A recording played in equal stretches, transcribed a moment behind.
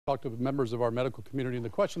Talk to members of our medical community, and the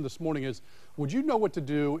question this morning is, would you know what to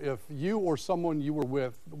do if you or someone you were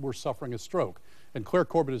with were suffering a stroke? And Claire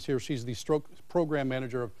Corbett is here. She's the stroke program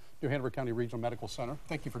manager of New Hanover County Regional Medical Center.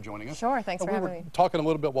 Thank you for joining us. Sure, thanks for having me. We were talking a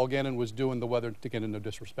little bit while Gannon was doing the weather, again, no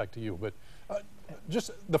disrespect to you, but just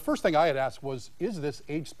the first thing I had asked was, is this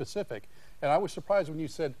age specific? And I was surprised when you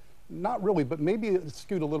said, not really, but maybe it's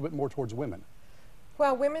skewed a little bit more towards women.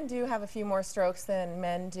 Well, women do have a few more strokes than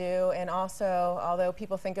men do, and also, although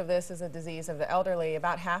people think of this as a disease of the elderly,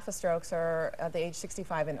 about half of strokes are at the age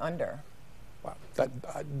 65 and under. Wow,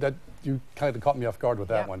 that you kind of caught me off guard with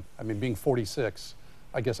that one. I mean, being 46,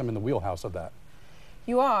 I guess I'm in the wheelhouse of that.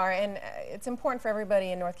 You are, and it's important for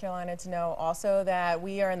everybody in North Carolina to know also that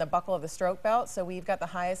we are in the buckle of the stroke belt, so we've got the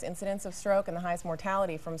highest incidence of stroke and the highest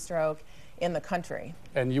mortality from stroke in the country.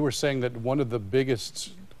 And you were saying that one of the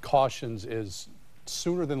biggest cautions is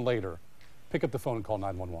sooner than later, pick up the phone and call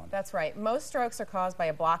 911. That's right. Most strokes are caused by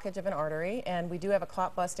a blockage of an artery, and we do have a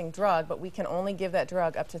clot-busting drug, but we can only give that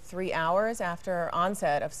drug up to 3 hours after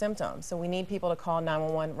onset of symptoms. So we need people to call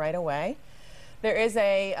 911 right away. There is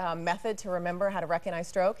a method to remember how to recognize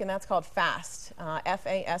stroke, and that's called F.A.S.T,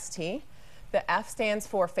 F-A.S.T. The F stands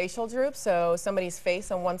for facial droop, so somebody's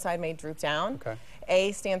face on one side may droop down. Okay.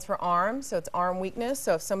 A stands for arm, so it's arm weakness,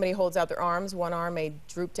 so if somebody holds out their arms, one arm may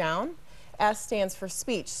droop down. S stands for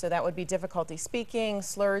speech, so that would be difficulty speaking,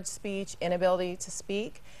 slurred speech, inability to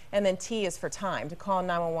speak. And then T is for time, to call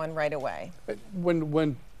 911 right away.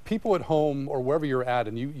 When people at home or wherever you're at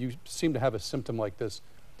and you seem to have a symptom like this,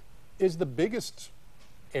 is the biggest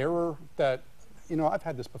error that, you know, I've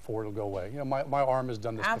had this before, it'll go away. You know, my arm has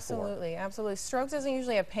done this before. Absolutely, absolutely. Stroke doesn't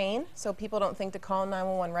usually have pain, so people don't think to call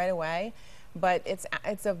 911 right away. But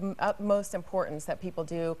it's of utmost importance that people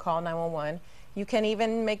do call 911. You can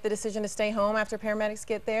even make the decision to stay home after paramedics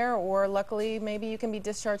get there, or luckily maybe you can be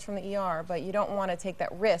discharged from the ER, but you don't want to take that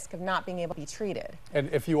risk of not being able to be treated. And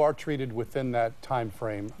if you are treated within that time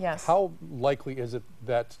frame, yes, how likely is it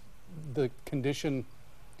that the condition,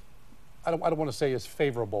 I don't want to say is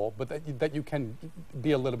favorable, but that you can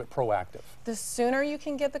be a little bit proactive? The sooner you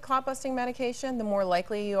can get the clot-busting medication, the more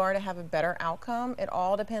likely you are to have a better outcome. It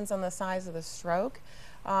all depends on the size of the stroke.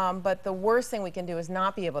 But the worst thing we can do is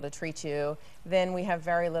not be able to treat you. Then we have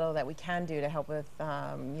very little that we can do to help with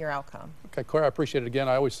your outcome. Okay, Claire, I appreciate it. Again,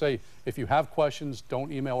 I always say, if you have questions,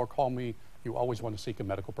 don't email or call me. You always want to seek a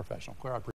medical professional. Claire, I appreciate it.